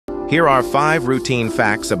Here are 5 routine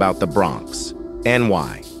facts about the Bronx,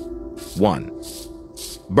 NY. 1.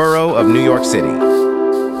 Borough of New York City.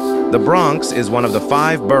 The Bronx is one of the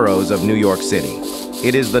 5 boroughs of New York City.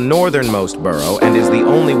 It is the northernmost borough and is the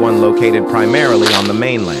only one located primarily on the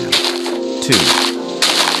mainland. 2.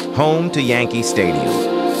 Home to Yankee Stadium.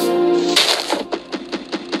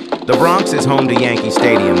 The Bronx is home to Yankee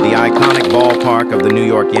Stadium, the iconic ballpark of the New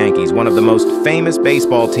York Yankees, one of the most famous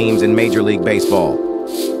baseball teams in Major League Baseball.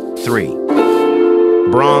 3.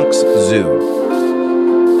 Bronx Zoo.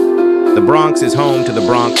 The Bronx is home to the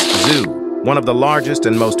Bronx Zoo, one of the largest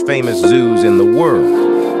and most famous zoos in the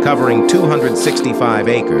world, covering 265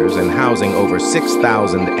 acres and housing over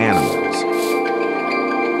 6,000 animals.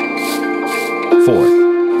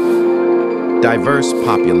 4th. Diverse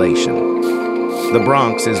population. The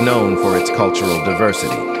Bronx is known for its cultural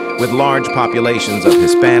diversity, with large populations of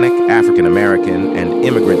Hispanic, African American, and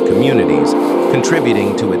immigrant communities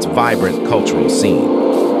contributing to its vibrant cultural scene.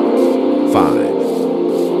 5.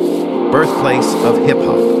 Birthplace of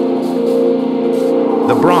hip-hop.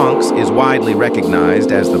 The Bronx is widely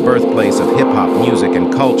recognized as the birthplace of hip-hop music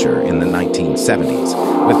and culture in the 1970s,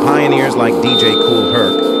 with pioneers like DJ Kool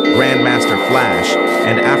Herc, Grandmaster Flash,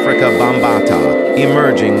 and Africa Bambaataa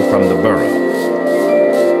emerging from the borough.